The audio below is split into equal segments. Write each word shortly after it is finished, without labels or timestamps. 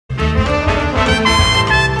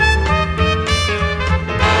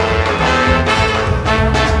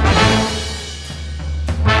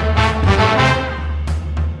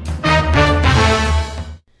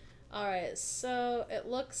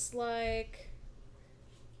looks like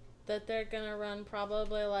that they're gonna run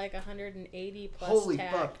probably like 180 plus Holy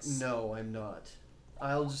tax. fuck! No, I'm not.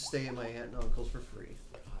 I'll just stay at my aunt and uncle's for free.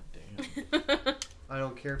 God damn. I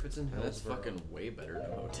don't care if it's in Hillsborough. That's fucking way better than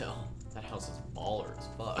a hotel. That house is baller as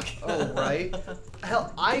fuck. Oh, right?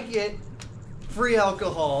 Hell, I get free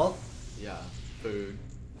alcohol. Yeah, food.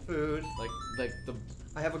 Food. Like the...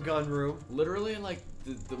 I have a gun room. Literally, like,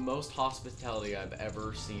 the most hospitality I've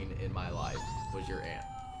ever seen in my life was your aunt.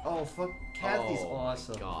 Oh, fuck. Kathy's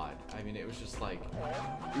awesome. Oh, my God. I mean, it was just like...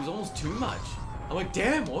 It was almost too much. I'm like,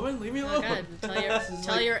 damn, woman, leave me alone. Oh, God.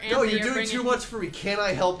 Tell your aunt no, that you're doing bringing... too much for me. Can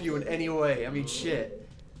I help you in any way? I mean, shit.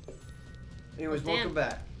 Anyways, Well, welcome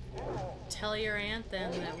back. Tell your aunt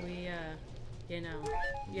then that we, you know,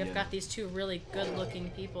 you've got these two really good-looking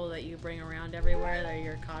people that you bring around everywhere. They're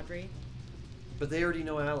your cadre. But they already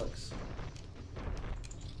know Alex.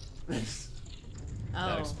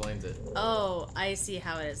 That explains it. Oh, I see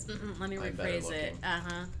how it is. Let me rephrase it.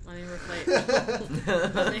 Let me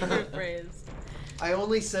Let me rephrase. I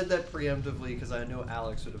only said that preemptively because I know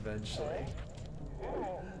Alex would eventually.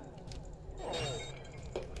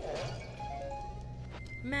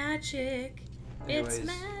 Magic. Anyways, It's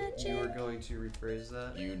magic. you were going to rephrase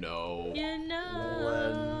that? You know. You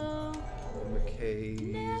know. McKay's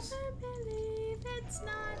Never believe it's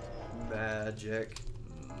not. magic.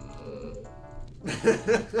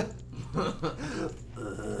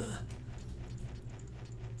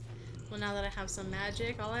 Well, now that I have some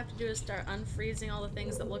magic, all I have to do is start unfreezing all the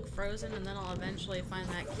things that look frozen, and then I'll eventually find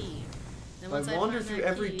that key. Then If once I I wander find through that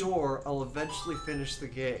every key... door, I'll eventually finish the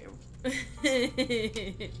game.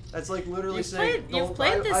 You've That's like literally saying...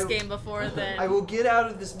 played this game before, then. I will get out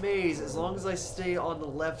of this maze as long as I stay on the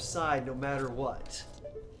left side no matter what.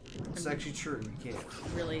 It's actually true, you can't.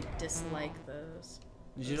 Really dislike those.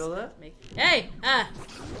 Did you know that? Hey! Ah!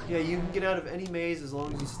 Yeah, you can get out of any maze as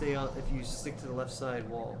long as you stay on, if you stick to the left side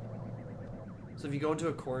wall. So if you go into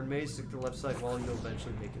a corn maze, stick to the left side wall, you'll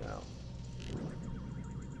eventually make it out.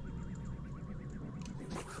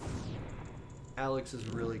 Alex is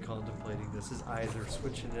really contemplating this. His eyes are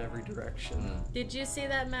switching in every direction. Did you see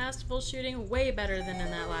that masterful shooting? Way better than in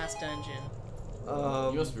that last dungeon.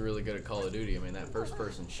 You must be really good at Call of Duty. I mean, that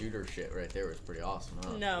first-person shooter shit right there was pretty awesome,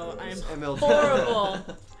 huh? No, I'm MLG.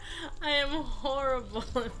 horrible. I am horrible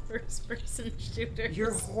at first-person shooters.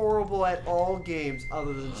 You're horrible at all games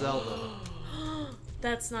other than Zelda.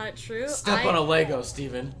 That's not true. Step on a Lego,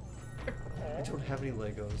 Steven. I don't have any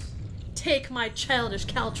Legos. Take my childish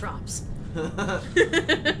caltrops.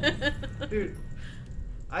 Dude,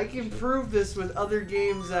 I can prove this with other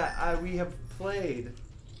games that we have played.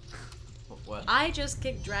 What? I just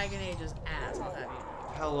kicked Dragon Age's ass, I'll have you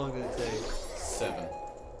know. How long did it take? 7.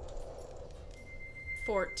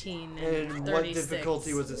 14 And 36. what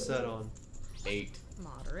difficulty was it set on? 8.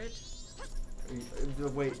 Moderate.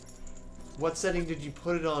 Wait, what setting did you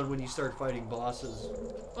put it on when you start fighting bosses?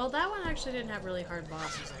 Well, that one actually didn't have really hard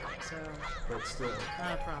bosses in it, so But still,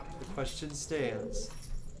 not a problem. the question stands.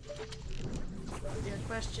 Your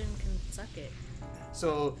question can suck it.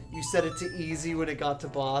 So you set it to easy when it got to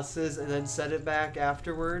bosses, and then set it back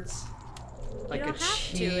afterwards, like don't a have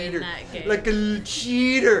to cheater. in that game. Like a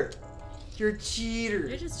cheater. You're a cheater.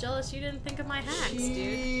 You're just jealous you didn't think of my hacks, dude.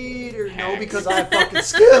 Cheater. No, Hacks. because I have fucking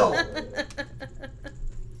skill.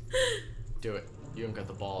 Do it. You haven't got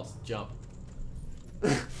the balls. Jump.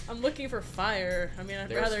 I'm looking for fire. I mean, I'd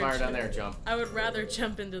There's rather fire down there. Jump. I would rather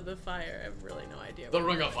jump into the fire. I have really no idea. The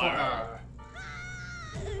ring of fire.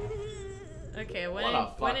 Okay, What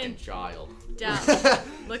a fucking child. down.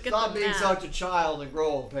 Look at Stop the being map. such a child and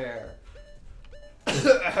grow a pair.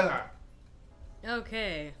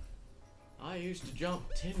 Okay. I used to jump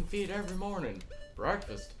 10 feet every morning.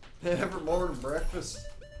 Breakfast. Every morning breakfast.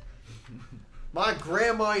 My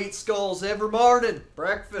grandma eats skulls every morning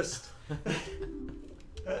breakfast.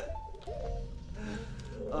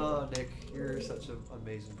 Oh, Nick, you're such an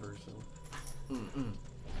amazing person.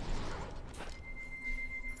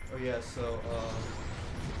 Oh yeah, so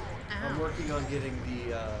I'm working on getting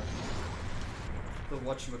the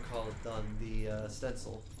whatchamacallit done, the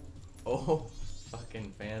stencil. Oh,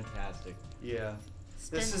 fucking fantastic. Yeah.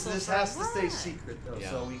 This Stencil has for to stay what? secret though, Yeah.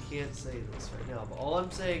 so we can't say this right now. But all I'm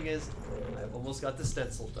saying is, I've almost got the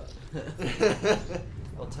stencil done.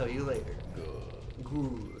 I'll tell you later.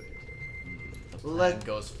 Good. Let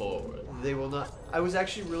goes forward. They will not. I was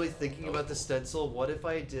actually really thinking about the stencil. What if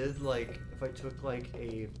I did like, if I took like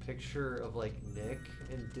a picture of like Nick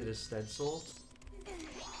and did a stencil?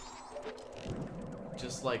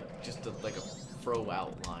 Just like a throw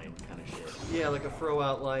outline kind of shit. Yeah, like a throw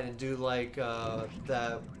outline and do like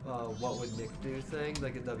that what would Nick do thing,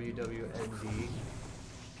 like a WWND.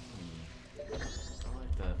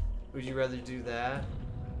 Would you rather do that?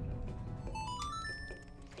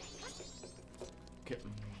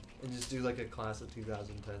 And just do like a class of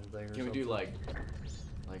 2010 thing or Can something? we do like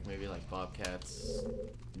maybe like Bobcats,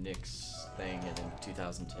 Nick's thing in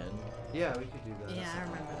 2010? Yeah, we could do that. Yeah, I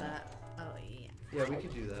remember that. Oh yeah. Yeah, we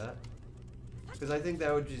could do that. Because I think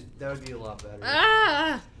that would be a lot better.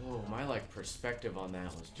 Ah! Whoa, my like perspective on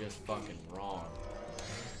that was just fucking wrong.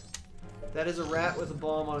 That is a rat with a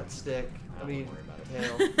bomb on its stick. I mean,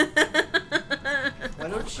 tail. Why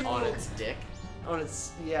don't you... On its dick? On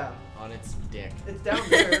its... Yeah. On its dick. It's down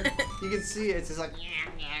there. You can see it. It's just like...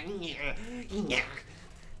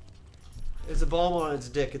 There's a bomb on its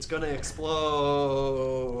dick. It's gonna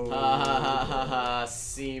explode. Ha ha ha ha ha.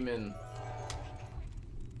 Semen.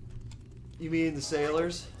 You mean the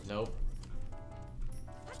sailors? Nope.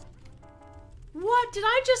 What? Did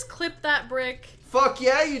I just clip that brick? Fuck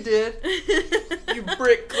yeah, you did. You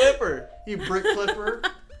brick clipper. You brick clipper.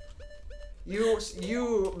 You,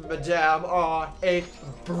 madame, are a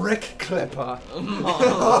brick clipper.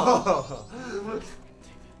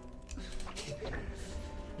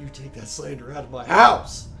 You take that slander out of my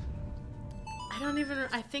house.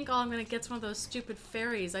 I think all I'm gonna get's one of those stupid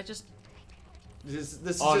fairies. This is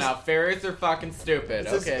Oh, just, now fairies are fucking stupid.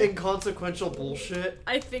 Is this Okay. inconsequential bullshit?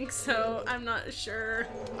 I think so. I'm not sure.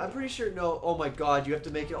 I'm pretty sure, no. Oh my god, you have to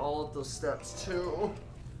make it all of those steps too.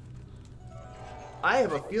 I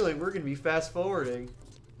have a feeling we're gonna be fast forwarding.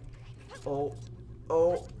 Oh.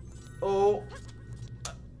 Oh. Oh.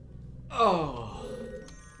 Oh.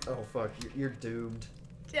 Oh fuck, you're doomed.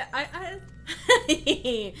 Yeah,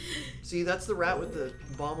 See, that's the rat with the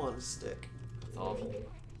bomb on his stick. It's awful.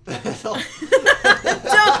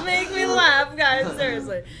 Don't make me laugh, guys.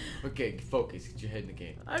 Seriously. Okay, focus. Get your head in the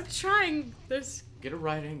game. I'm trying. There's. Get a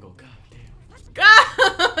right angle. God damn.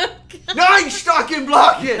 God. Nein,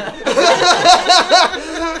 STACKENBLOCKEN!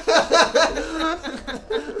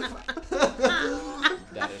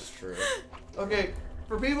 That is true. Okay,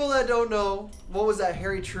 for people that don't know, what was that,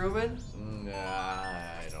 Harry Truman? Nah,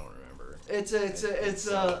 I don't remember. It's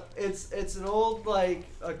an old like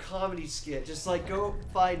a comedy skit. Just like go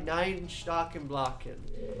find Nein, STACKENBLOCKEN,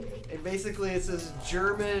 and basically it's this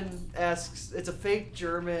German-esque. It's a fake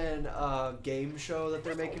German game show that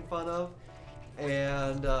they're making fun of,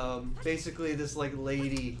 and basically this like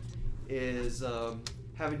lady is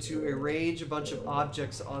having to arrange a bunch of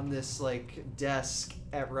objects on this like desk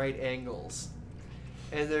at right angles,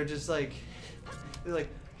 and they're just like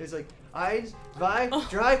it's like 1, 2,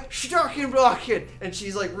 3, STACKENBLOCKEN, and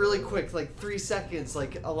she's like really quick, like 3 seconds,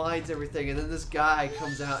 like aligns everything, and then this guy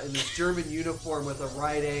comes out in this German uniform with a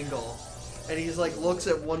right angle, and he's like looks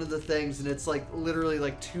at one of the things, and it's like literally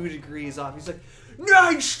like 2 degrees off. He's like,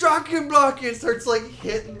 Nein, STACKENBLOCKEN, starts like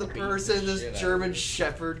hitting the person. This German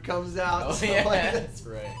shepherd comes out. Oh yeah, that's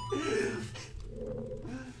right.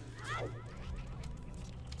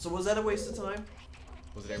 So was that a waste of time?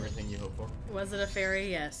 Was it everything you hoped for? Was it a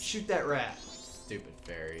fairy? Yes. Shoot that rat. Stupid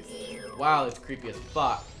fairies. Wow, it's creepy as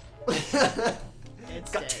fuck. It's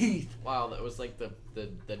got dead. teeth. Wow, that was like the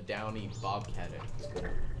downy bobcat. It was cool.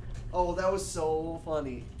 Oh, that was so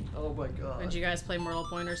funny. Oh my god. Did you guys play Myrtle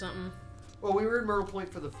Point or something? Well, we were in Myrtle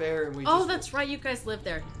Point for the fair, and we Oh, just... that's right. You guys live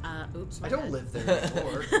there. Oops. I my don't bad. live there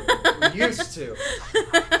anymore. We used to.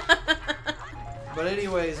 But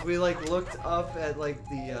anyways, we like looked up at like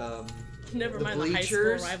the Never the mind the high school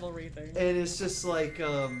bleachers, rivalry thing. and it's just like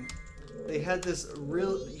they had this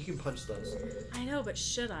real. You can punch those. I know, but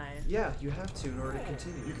should I? Yeah, you have to in order to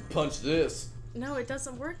continue. You can punch this. No, it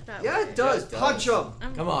doesn't work that Yeah, way. it does. Yeah, it does. Punch them.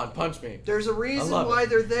 Come on, punch me. There's a reason love why it.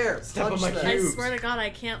 they're there. Step punch on my them. I cubes. swear to God, I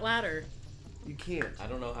can't ladder. You can't. I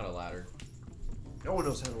don't know how to ladder. No one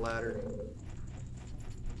knows how to ladder.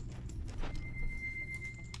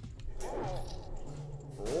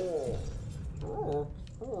 Oh. Oh.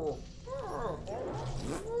 Oh.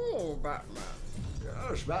 Oh, Batman.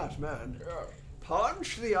 Yes, Batman.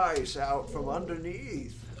 Punch the ice out from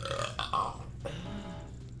underneath.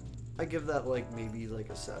 I give that like maybe like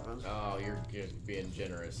a 7. Oh, you're just being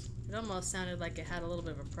generous. It almost sounded like it had a little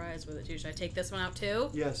bit of a prize with it too. Should I take this one out too?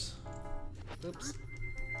 Yes. Oops.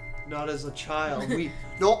 Not as a child.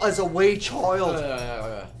 Not as a wee child.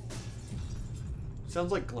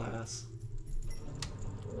 Sounds like glass.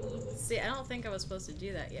 See, I don't think I was supposed to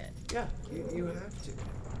do that yet. Yeah, you have to.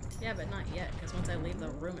 Yeah, but not yet, because once I leave the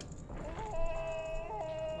room, it...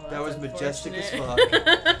 Well, That was that's majestic as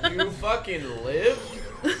unfortunate. fuck. You fucking live?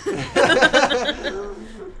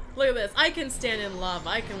 Look at this. I can stand in love.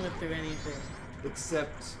 I can live through anything.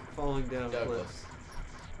 Except falling down Douglas. cliffs.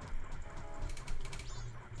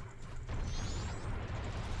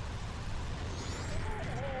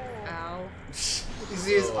 Ow. He's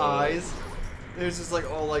see his Oh. eyes? There's just like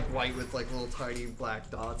all like white with like little tiny black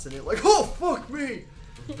dots in it. Like, oh fuck me!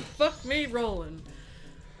 Fuck me rolling.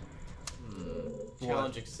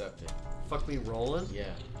 Challenge accepted. Fuck me rolling? Yeah.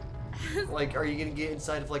 Like, are you gonna get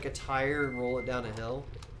inside of like a tire and roll it down a hill?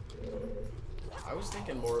 I was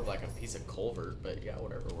thinking more of like a piece of culvert, but yeah,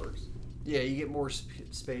 whatever works. Yeah, you get more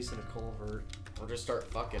space in a culvert. Or just start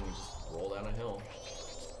fucking, just roll down a hill.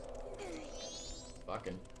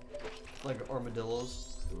 Fucking. Like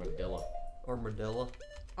armadillos. Armadillo. Armadillo.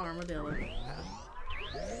 Armadillo.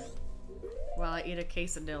 While I eat a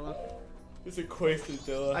quesadilla. It's a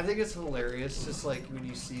quesadilla. I think it's hilarious, just like when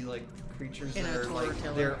you see like creatures In that a are like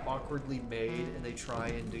tortilla. they're awkwardly made and they try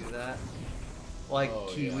and do that. Like Oh,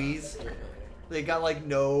 kiwis. Yeah. They got like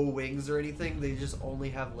no wings or anything, they just only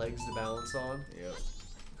have legs to balance on. Yep.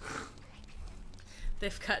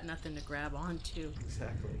 They've got nothing to grab onto.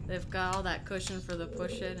 Exactly. They've got all that cushion for the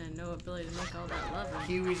pushing and no ability to make all that loving.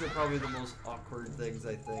 Kiwis are probably the most awkward things,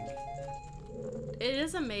 I think. It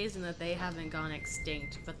is amazing that they haven't gone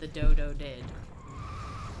extinct, but the dodo did.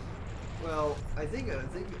 Well, I think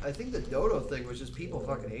the dodo thing was just people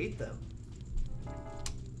fucking ate them.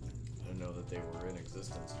 I don't know that they were in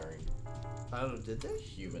existence during I don't know, did they?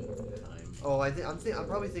 human time. Oh, I'm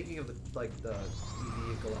probably thinking of the Evie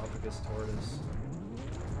Galapagos tortoise.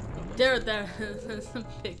 There's a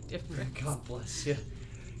big difference. God bless you.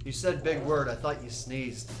 You said big word. I thought you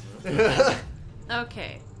sneezed.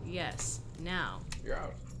 Okay, yes. Now, You're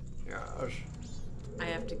out. Gosh. I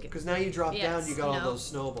have to get... Because now you drop down, Yes, you got all no. those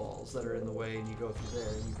snowballs that are in the way, and you go through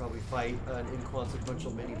there, and you probably fight an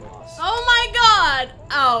inconsequential mini boss. Oh my god!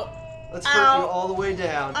 Oh. Let's hurt you all the way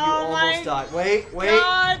down. You Oh my almost died. Wait.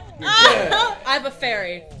 God. You're dead. I have a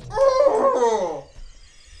fairy.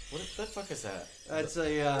 What the fuck is that? That's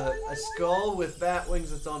a skull with bat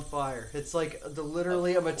wings that's on fire. It's like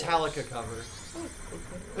literally a Metallica cover.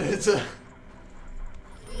 It's a...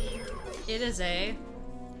 It is a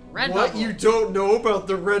red What? bubble. You don't know about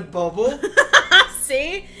the red bubble?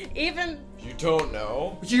 See? Even You don't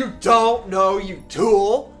know? You don't know, you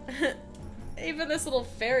tool! even this little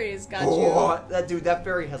fairy's got Oh, that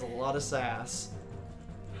fairy has a lot of sass.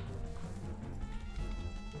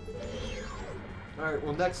 Alright,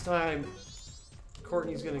 well next time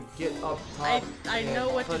Courtney's gonna get up top. I know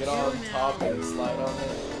what to and do Get on now. top and slide on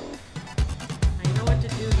it.